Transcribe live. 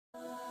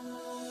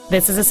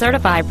This is a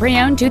certified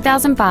pre-owned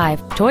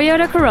 2005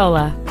 Toyota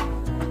Corolla.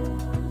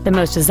 The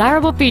most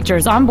desirable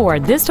features on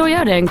board this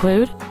Toyota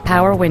include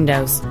power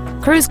windows,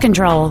 cruise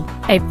control,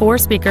 a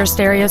 4-speaker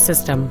stereo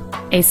system,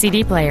 a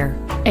CD player,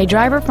 a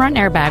driver front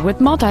airbag with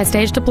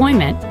multi-stage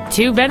deployment,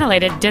 2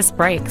 ventilated disc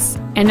brakes,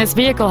 and this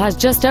vehicle has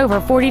just over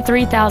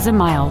 43,000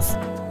 miles.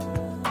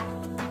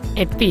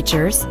 It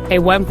features a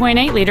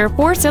 1.8-liter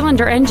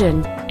 4-cylinder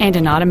engine and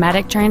an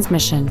automatic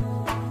transmission.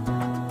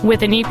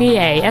 With an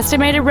EPA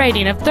estimated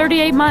rating of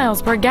 38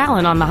 miles per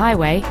gallon on the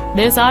highway,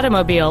 this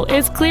automobile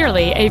is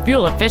clearly a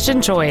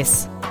fuel-efficient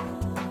choice.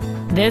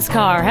 This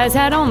car has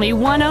had only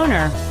one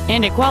owner,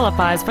 and it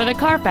qualifies for the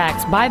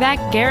Carfax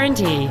buyback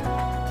guarantee.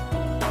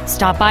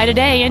 Stop by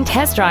today and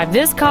test drive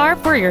this car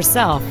for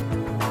yourself.